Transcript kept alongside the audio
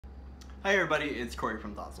Hi everybody, it's Corey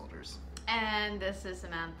from Thought Soldiers. And this is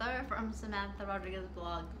Samantha from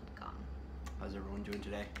SamanthaRodriguezBlog.com. How's everyone doing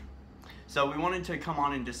today? So we wanted to come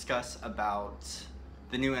on and discuss about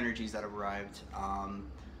the new energies that have arrived,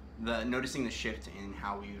 noticing the shift in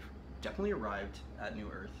how we've definitely arrived at New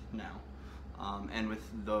Earth now, and with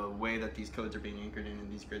the way that these codes are being anchored in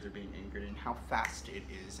and these grids are being anchored in, how fast it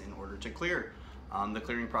is in order to clear. The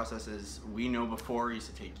clearing processes we know before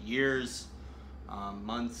used to take years,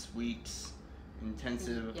 months, weeks,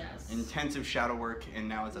 intensive shadow work, and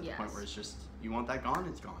now it's at the point where it's just, you want that gone,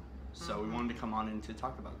 it's gone. So we wanted to come on and to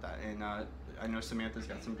talk about that. And I know Samantha's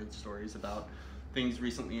got some good stories about things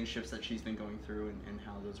recently and shifts that she's been going through and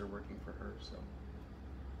how those are working for her. So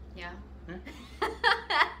yeah.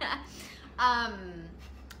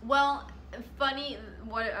 Well, funny,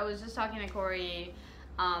 what I was just talking to Corey,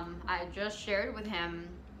 I just shared with him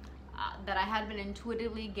that I had been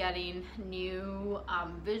intuitively getting new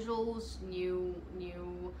visuals, new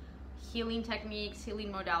healing techniques,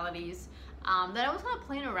 healing modalities that I was kind of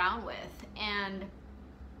playing around with. And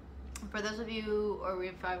for those of you, or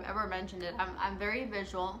if I've ever mentioned it, I'm very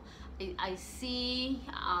visual. I see,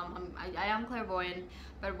 I am clairvoyant,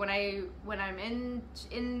 but when I'm in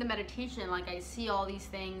the meditation, like, I see all these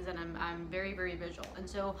things, and I'm very, very visual. And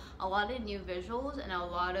so a lot of new visuals and a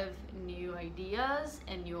lot of new ideas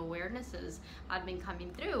and new awarenesses had been coming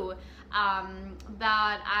through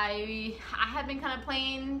that I had been kind of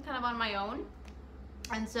playing kind of on my own.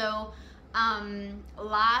 And so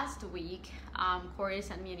last week, Corey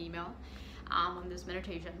sent me an email on this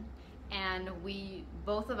meditation, and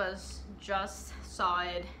both of us just saw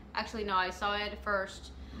it. Actually, no, I saw it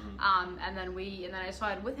first, and then I saw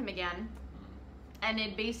it with him again, and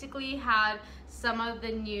it basically had some of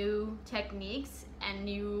the new techniques and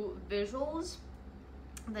new visuals,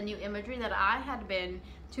 the new imagery that I had been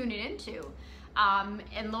tuning into,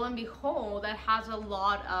 and lo and behold, that has a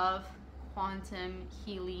lot of quantum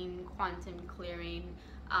healing, quantum clearing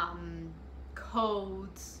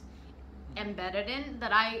codes embedded in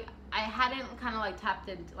that I hadn't kind of like tapped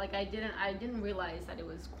into. Like, I didn't realize that it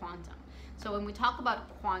was quantum. So when we talk about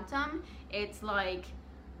quantum, it's like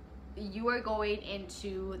you are going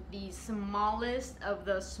into the smallest of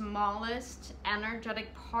the smallest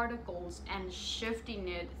energetic particles and shifting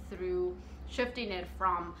it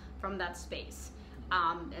from that space.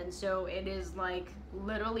 And so it is like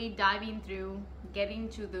literally diving through, getting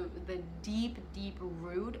to the deep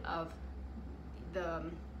root of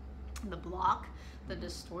the block, the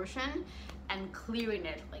distortion, and clearing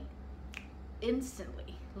it like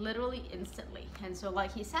instantly, literally instantly. And so,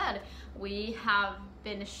 like he said, we have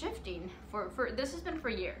been shifting for this has been for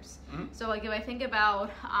years. So like, if I think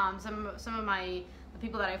about some of the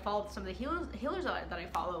people that I follow, some of the healers that I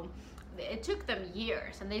follow, it took them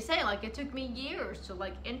years, and they say, like, it took me years to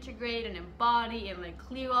like integrate and embody and like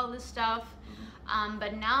clear all this stuff.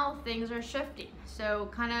 But now things are shifting. So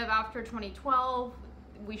kind of after 2012,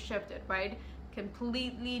 we shifted, right?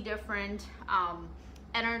 Completely different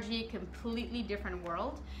energy, completely different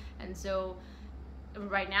world. And so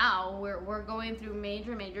right now we're going through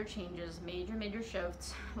major changes, major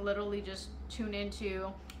shifts. Literally just tune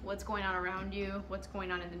into what's going on around you, what's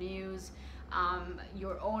going on in the news,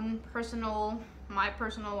 your own my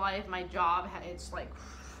personal life, my job. It's like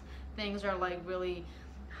things are like really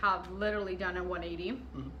have literally done a 180.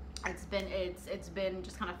 It's been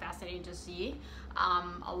just kind of fascinating to see.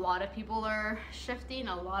 A lot of people are shifting.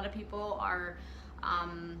 A lot of people are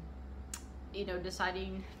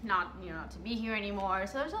deciding not to be here anymore.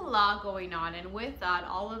 So there's a lot going on, and with that,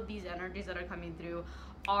 all of these energies that are coming through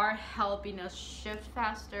are helping us shift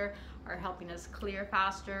faster, are helping us clear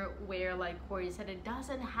faster, where, like Corey said, it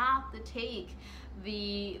doesn't have to take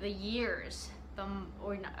the years,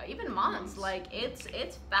 or even months. Like, it's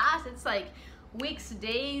fast. It's like weeks,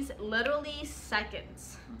 days, literally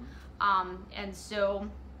seconds. And so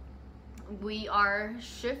we are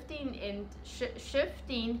shifting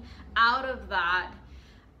out of that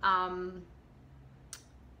kind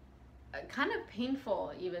of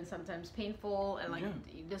painful, even sometimes painful, and like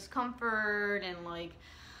discomfort, and like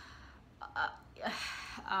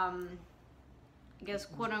I guess,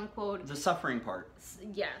 quote unquote, the suffering part.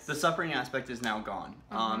 Yes. The suffering aspect is now gone.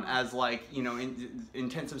 As like,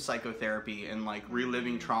 intensive psychotherapy and like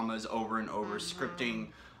reliving traumas over and over, scripting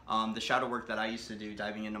the shadow work that I used to do,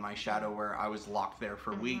 diving into my shadow, where I was locked there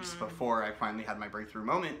for weeks before I finally had my breakthrough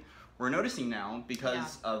moment. We're noticing now,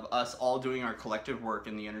 because of us all doing our collective work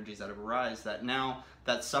and the energies that have arisen, that now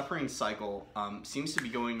that suffering cycle seems to be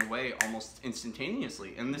going away almost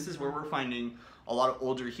instantaneously. And this is where we're finding a lot of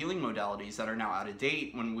older healing modalities that are now out of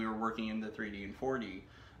date when we were working in the 3D and 4D.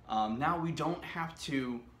 Now we don't have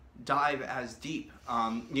to dive as deep.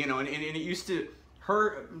 You know, and it used to,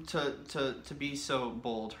 to be so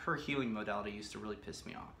bold, her healing modality used to really piss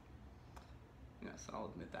me off. Yes, I'll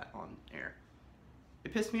admit that on air.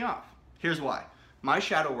 It pissed me off. Here's why. My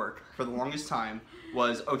shadow work for the longest time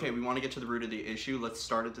was, okay, we want to get to the root of the issue. Let's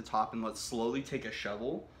start at the top and let's slowly take a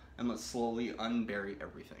shovel and let's slowly unbury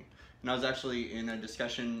everything. And I was actually in a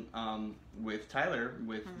discussion with Tyler,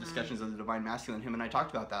 with Discussions of the Divine Masculine, him and I talked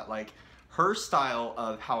about that. Like, her style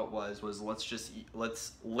of how it was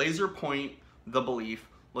let's laser point the belief,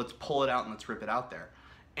 let's pull it out and let's rip it out there.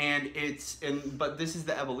 But this is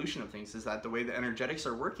the evolution of things, is that the way the energetics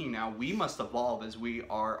are working now, we must evolve as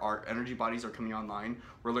our energy bodies are coming online.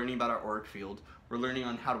 We're learning about our auric field. We're learning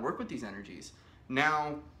on how to work with these energies.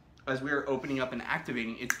 Now, as we are opening up and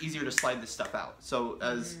activating, it's easier to slide this stuff out. So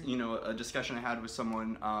as, you know, a discussion I had with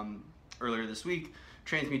someone earlier this week,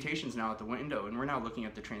 transmutation's now at the window, and we're now looking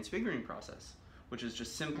at the transfiguring process, which is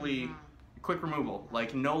just simply quick removal.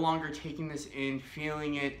 Like, no longer taking this in,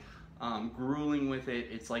 feeling it, grueling with it.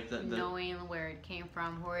 It's like the knowing where it came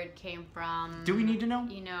from, Do we need to know?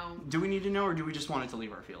 You know. Do we need to know, or do we just want it to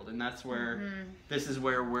leave our field? And that's where this is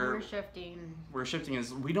where we're shifting. We're shifting,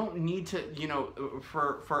 is we don't need to, you know,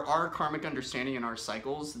 for our karmic understanding and our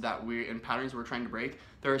cycles and patterns we're trying to break.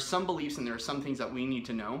 There are some beliefs and there are some things that we need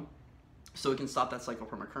to know, so we can stop that cycle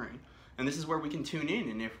from occurring. And this is where we can tune in.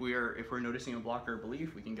 And if we're noticing a block or a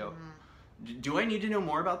belief, we can go, do I need to know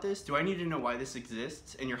more about this? Do I need to know why this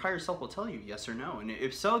exists? And your higher self will tell you yes or no. And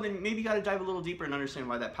if so, then maybe you got to dive a little deeper and understand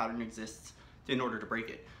why that pattern exists in order to break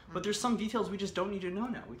it. But there's some details we just don't need to know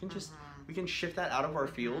now. We can just we can shift that out of our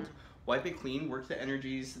field, wipe it clean, work the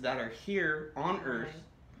energies that are here on Earth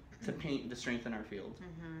to strengthen our field.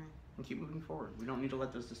 And keep moving forward. We don't need to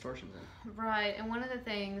let those distortions in. Right. And one of the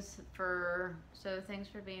things thanks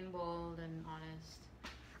for being bold and honest.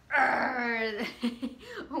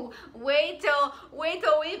 Wait till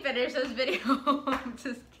we finish this video. I'm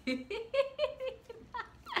just kidding.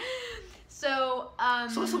 So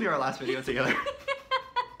this will be our last video together.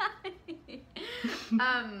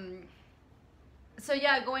 So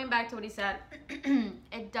yeah, going back to what he said,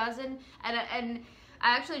 it doesn't, and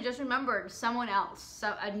I actually just remembered someone else,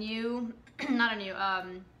 another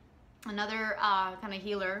kind of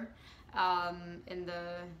healer in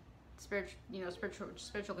the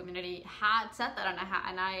spiritual community had said that,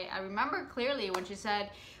 and I remember clearly when she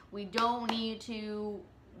said, we don't need to,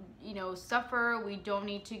 you know, suffer. We don't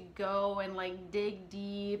need to go and like dig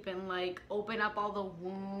deep and like open up all the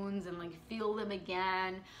wounds and like feel them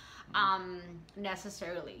again.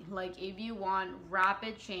 Necessarily. Like, if you want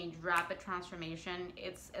rapid change, rapid transformation,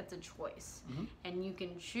 it's a choice, and you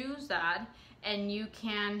can choose that, and you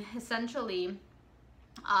can essentially,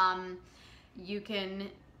 you can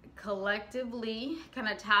collectively kind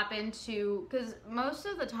of tap into, because most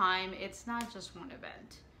of the time it's not just one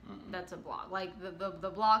event that's a block. Like the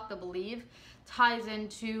block, the belief, ties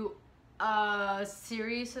into a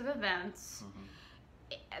series of events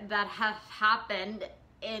that have happened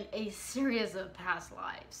in a series of past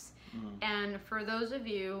lives. And for those of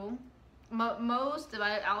you,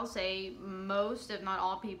 I'll say most, if not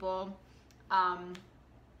all people,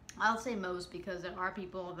 I'll say most because there are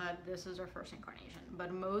people that this is their first incarnation,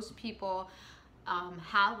 but most people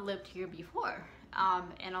have lived here before.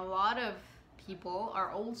 And a lot of people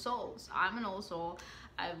are old souls. I'm an old soul.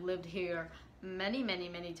 I've lived here many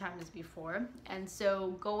times before. And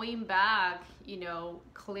so going back, you know,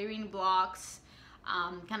 clearing blocks,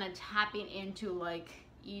 kind of tapping into like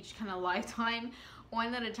each kind of lifetime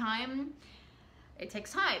one at a time, it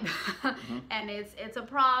takes time. And it's a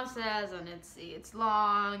process, and it's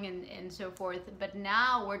long and so forth. But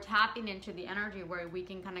now we're tapping into the energy where we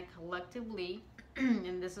can kind of collectively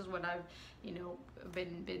and this is what I've, you know,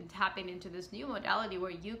 been tapping into this new modality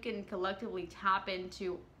where you can collectively tap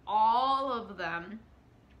into all of them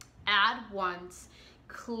at once,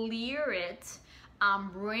 clear it,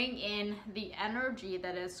 bring in the energy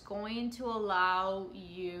that is going to allow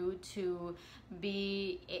you to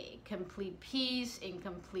be in complete peace, in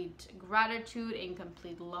complete gratitude, in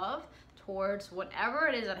complete love towards whatever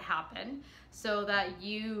it is that happened, so that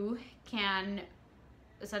you can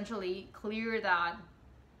essentially clear that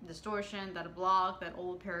distortion, that block, that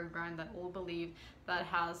old paradigm, that old belief that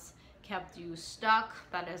has kept you stuck,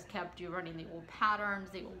 that has kept you running the old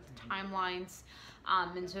patterns, the old timelines.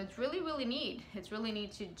 And so it's really neat. It's really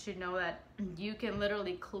neat to know that you can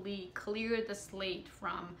literally clear the slate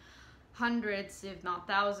from hundreds, if not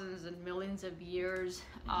thousands and millions of years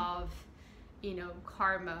of, you know,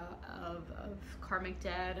 karma, of karmic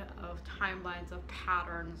debt, of timelines, of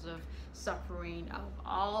patterns, of suffering, of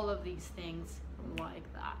all of these things like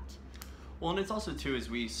that. Well, and it's also too, as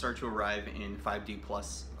we start to arrive in 5D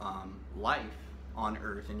plus life on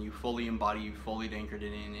Earth, and you fully embody, you fully anchored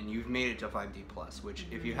it in, and you've made it to 5D plus, which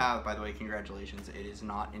if you have, by the way, congratulations. It is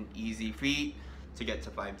not an easy feat to get to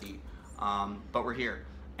 5D, but we're here.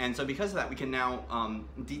 And so because of that, we can now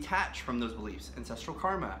detach from those beliefs, ancestral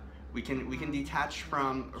karma. We can detach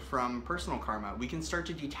from personal karma. We can start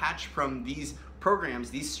to detach from these programs,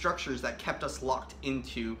 these structures that kept us locked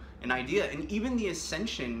into an idea. And even the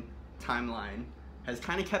Ascension timeline has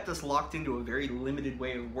kind of kept us locked into a very limited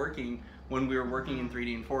way of working when we were working in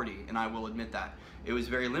 3D and 4D, and I will admit that. It was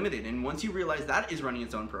very limited, and once you realize that is running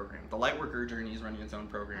its own program, the Lightworker journey is running its own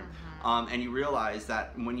program, and you realize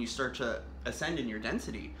that when you start to ascend in your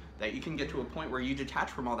density, that you can get to a point where you detach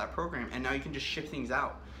from all that program, and now you can just shift things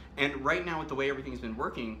out. And right now, with the way everything's been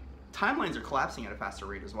working, timelines are collapsing at a faster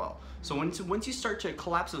rate as well. So once you start to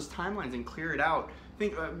collapse those timelines and clear it out,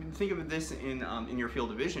 think of this in your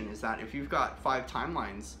field of vision, is that if you've got 5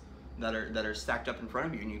 timelines that are stacked up in front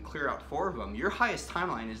of you, and you clear out 4 of them, your highest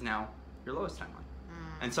timeline is now your lowest timeline.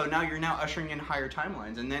 And so now you're ushering in higher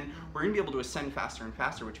timelines, and then we're going to be able to ascend faster and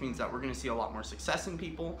faster, which means that we're going to see a lot more success in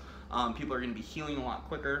people. People are going to be healing a lot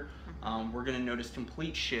quicker. We're going to notice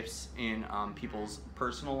complete shifts in people's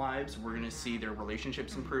personal lives. We're going to see their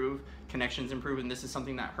relationships improve, connections improve, and this is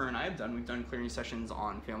something that her and I have done. We've done clearing sessions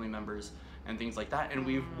on family members and things like that, and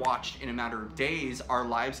we've watched in a matter of days our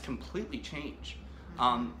lives completely change.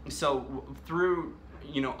 So through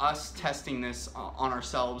us testing this on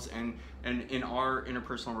ourselves and in our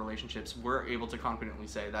interpersonal relationships, we're able to confidently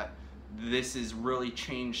say that this has really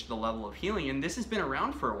changed the level of healing, and this has been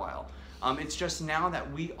around for a while. It's just now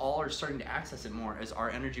that we all are starting to access it more as our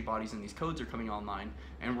energy bodies and these codes are coming online,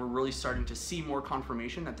 and we're really starting to see more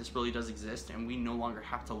confirmation that this really does exist, and we no longer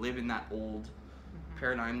have to live in that old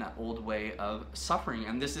paradigm, that old way of suffering.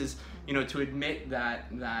 And this is, to admit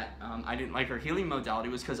that I didn't like our healing modality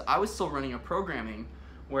was because I was still running a programming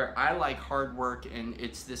where I like hard work, and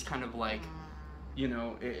it's this kind of like,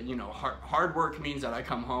 hard work means that I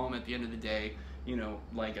come home at the end of the day,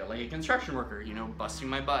 like a construction worker, busting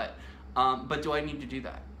my butt. But do I need to do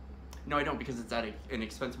that? No, I don't, because it's at an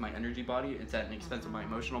expense of my energy body. It's at an expense of my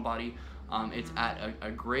emotional body. It's at a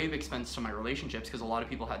grave expense to my relationships, because a lot of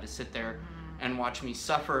people had to sit there and watch me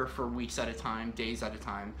suffer for weeks at a time, days at a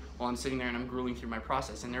time, while I'm sitting there and I'm grueling through my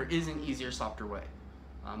process. And there is an easier, softer way.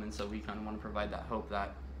 And so we kind of want to provide that hope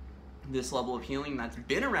that this level of healing that's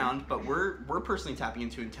been around, but we're personally tapping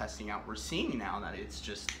into and testing out. We're seeing now that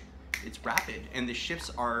it's rapid, and the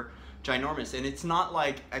shifts are ginormous. And it's not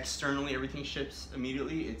like externally everything shifts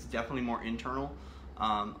immediately. It's definitely more internal.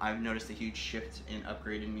 I've noticed a huge shift in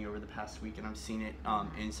upgrade in me over the past week, and I've seen it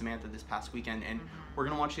in Samantha this past weekend, and we're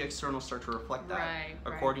gonna watch the external start to reflect that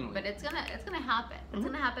accordingly. But it's gonna happen. It's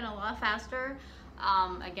gonna happen a lot faster.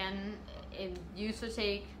 Again, it used to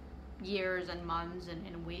take years and months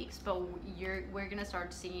and weeks, but we're gonna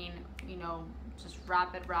start seeing just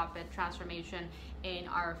rapid transformation in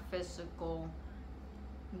our physical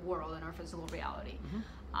world, in our physical reality.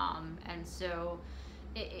 And so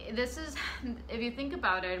this is, if you think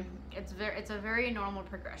about it, it's a very normal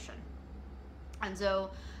progression. And so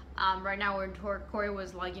right now, where Corey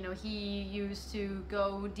was like, he used to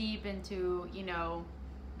go deep into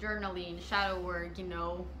journaling, shadow work,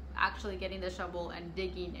 actually getting the shovel and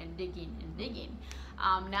digging.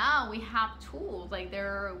 Now we have tools like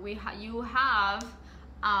you have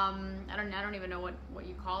I don't even know what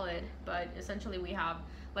you call it, but essentially we have,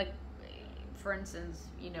 like, for instance,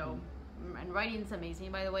 and writing's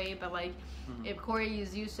amazing, by the way, but like if Corey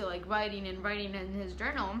is used to like writing in his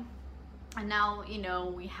journal, and now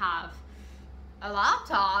we have a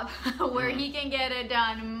laptop where he can get it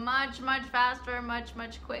done much faster,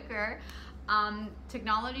 much quicker.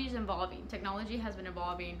 Technology is evolving. Technology has been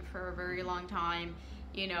evolving for a very long time.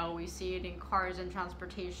 We see it in cars and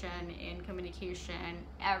transportation, in communication.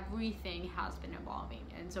 Everything has been evolving.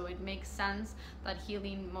 And so it makes sense that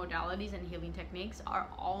healing modalities and healing techniques are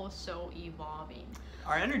also evolving.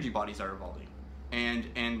 Our energy bodies are evolving.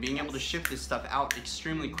 And being able to shift this stuff out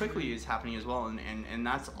extremely quickly is happening as well. And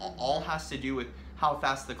that's all has to do with how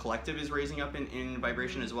fast the collective is raising up in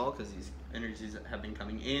vibration as well, because these energies have been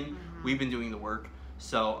coming in. We've been doing the work.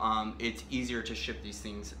 So it's easier to shift these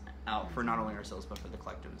things out for not only ourselves but for the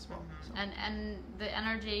collective as well. So. And the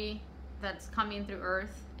energy that's coming through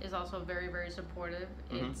Earth is also very supportive.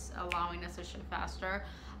 It's allowing us to shift faster.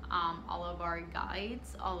 All of our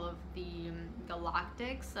guides, all of the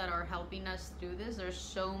galactics that are helping us through this. There's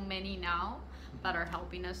so many now that are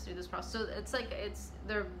helping us through this process. So it's like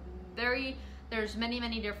there's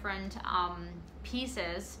many different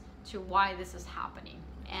pieces to why this is happening.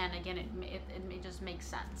 and again, it just makes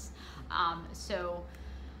sense.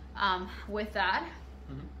 With that,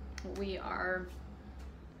 we are.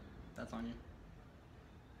 That's on you.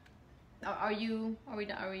 Are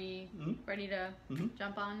we ready to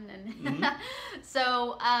jump on? And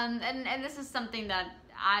so and this is something that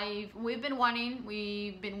we've been wanting, and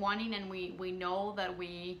we know that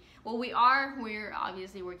we're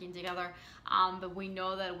obviously working together, but we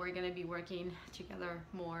know that we're going to be working together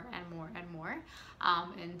more and more and more,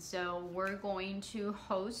 and so we're going to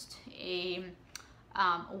host a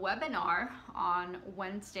webinar on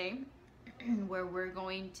Wednesday where we're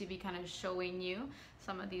going to be kind of showing you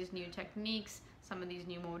some of these new techniques, some of these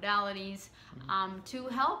new modalities, to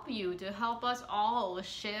help us all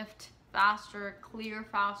shift faster, clear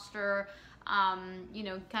faster,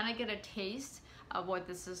 kind of get a taste of what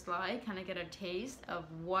this is like, kind of get a taste of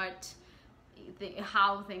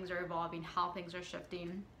how things are evolving, how things are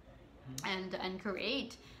shifting, and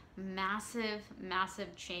create massive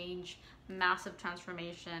change, massive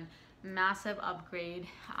transformation, massive upgrade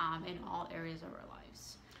in all areas of our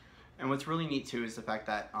lives. And what's really neat too is the fact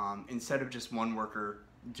that instead of just one worker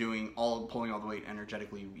pulling all the weight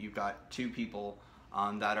energetically, you've got two people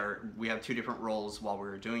we have two different roles while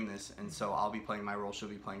we're doing this, and so I'll be playing my role, she'll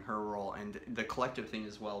be playing her role, and the collective thing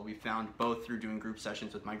as well. We found both through doing group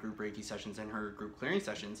sessions with my group Reiki sessions and her group clearing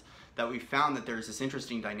sessions that we found that there's this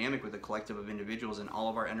interesting dynamic with a collective of individuals and all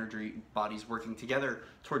of our energy bodies working together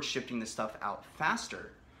towards shifting this stuff out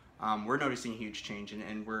faster. We're noticing a huge change,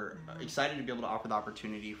 and we're excited to be able to offer the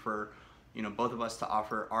opportunity for both of us to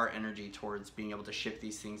offer our energy towards being able to shift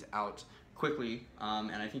these things out quickly,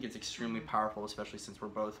 and I think it's extremely powerful, especially since we're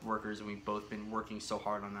both workers and we've both been working so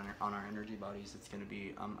hard on our energy bodies. It's going to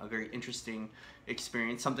be a very interesting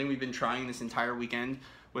experience, something we've been trying this entire weekend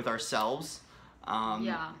with ourselves.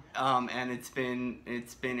 And it's been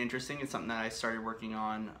interesting. It's something that I started working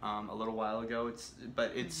on a little while ago.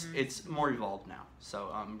 It's more evolved now. So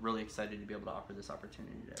I'm really excited to be able to offer this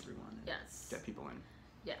opportunity to everyone and get people in.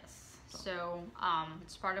 Yes. So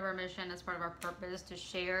it's part of our mission. It's part of our purpose to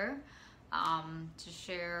share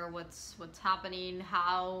what's happening,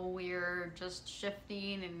 how we're just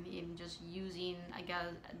shifting and just using, I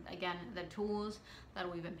guess, again, the tools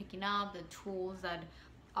that we've been picking up, the tools that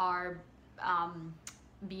are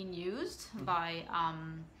being used by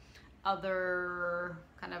other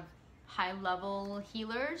kind of high-level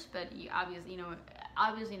healers, but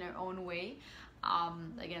obviously in our own way.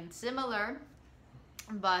 Again, similar,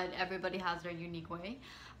 but everybody has their unique way.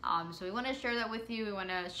 So we want to share that with you. We want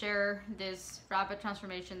to share this rapid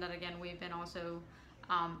transformation that, again, we've been also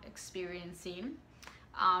experiencing.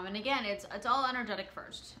 And again, it's all energetic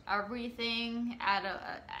first. Everything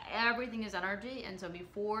is energy, and so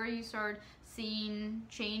before you start seeing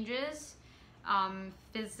changes,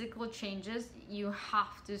 physical changes, you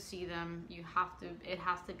have to see them. It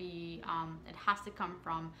has to come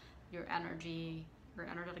from your energy, your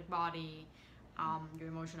energetic body, your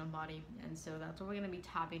emotional body, and so that's what we're going to be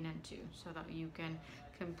tapping into, so that you can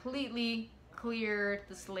completely clear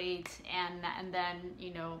the slate and then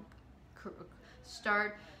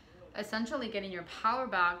start essentially getting your power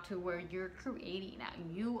back to where you're creating now.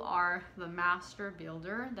 You are the master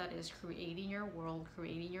builder that is creating your world,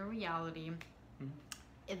 creating your reality.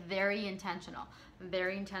 Very intentional,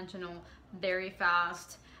 very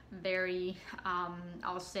fast, very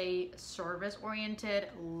I'll say service oriented,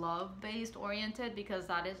 love based oriented, because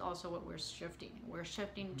that is also what we're shifting. We're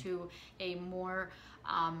shifting to a more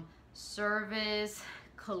service,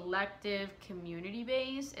 collective, community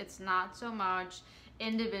based. It's not so much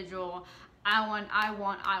individual, I want,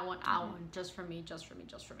 just for me. Yes.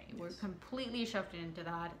 We're completely shifting into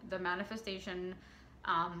that. The manifestation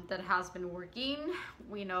that has been working,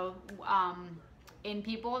 we know, in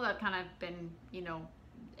people that kind of been,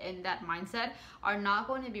 in that mindset, are not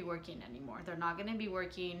going to be working anymore. They're not going to be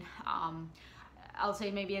working, I'll say,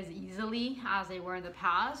 maybe as easily as they were in the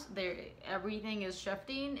past. Everything is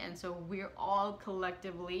shifting, and so we're all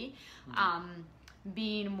collectively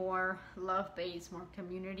being more love-based, more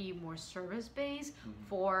community, more service-based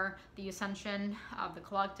for the ascension of the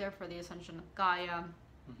collective, for the ascension of Gaia.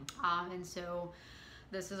 And so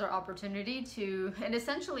this is our opportunity to, and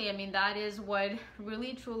essentially, I mean, that is what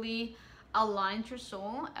really truly aligns your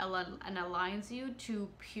soul and aligns you to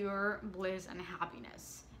pure bliss and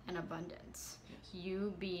happiness and abundance.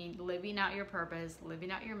 You living out your purpose,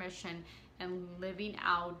 living out your mission, and living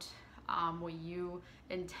out what you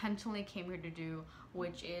intentionally came here to do,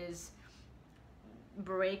 which is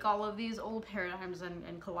break all of these old paradigms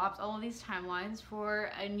and collapse all of these timelines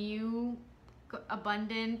for a new,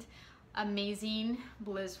 abundant, amazing,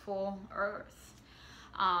 blissful earth.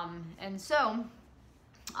 And so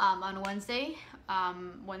on Wednesday,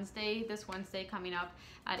 this Wednesday coming up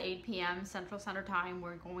at 8 p.m. Central Standard Time,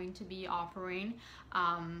 we're going to be offering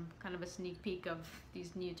kind of a sneak peek of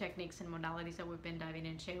these new techniques and modalities that we've been diving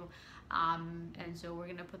into. And so we're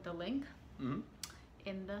going to put the link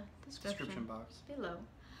in the description box below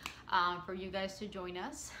for you guys to join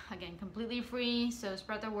us. Again, completely free, so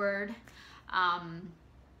spread the word.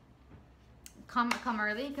 Come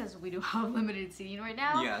early because we do have limited seating right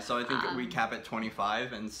now. Yeah, so I think we cap at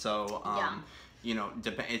 25, and so you know,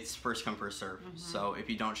 it's first come first serve. So if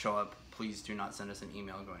you don't show up, please do not send us an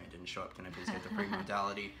email going, "I didn't show up. Can I please get the free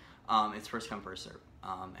modality?" It's first come first serve,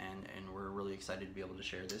 and we're really excited to be able to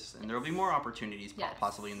share this. And there will be more opportunities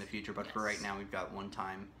possibly in the future, but for right now, we've got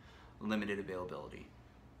one-time limited availability.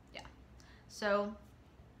 Yeah. So.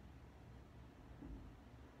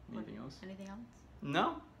 Anything else? Anything else?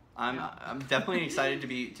 No. I'm definitely excited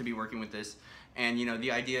to be working with this, and you know,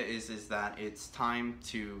 the idea is that it's time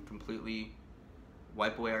to completely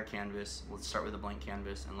wipe away our canvas. Let's start with a blank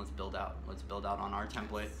canvas and let's build out. Let's build out on our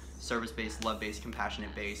template: service-based, love-based,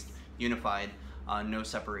 compassionate-based, unified, no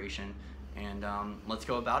separation, and let's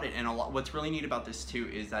go about it. And what's really neat about this too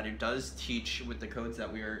is that it does teach, with the codes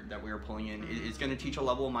that we are pulling in. It's going to teach a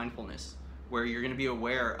level of mindfulness where you're going to be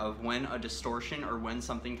aware of when a distortion or when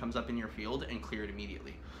something comes up in your field and clear it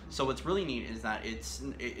immediately. So what's really neat is that it's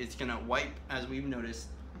going to wipe, as we've noticed,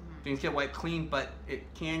 things get wiped clean, but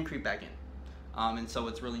it can creep back in. And so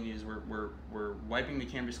what's really neat is we're wiping the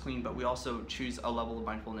canvas clean, but we also choose a level of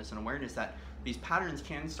mindfulness and awareness that these patterns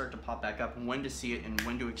can start to pop back up, and when to see it and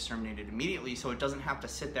when to exterminate it immediately, so it doesn't have to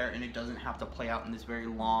sit there and it doesn't have to play out in this very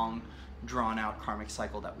long, drawn-out karmic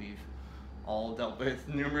cycle that we've all dealt with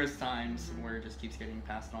numerous times, where it just keeps getting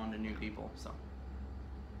passed on to new people. So.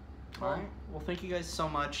 All right. Well, thank you guys so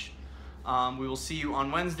much. We will see you on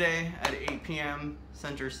Wednesday at 8 p.m.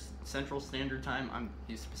 Central Standard Time. I'm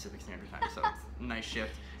used to Pacific Standard Time, so it's a nice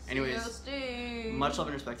shift. Anyways, much love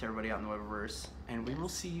and respect to everybody out in the Webverse, and we will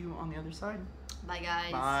see you on the other side. Bye,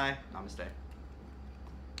 guys. Bye. Namaste.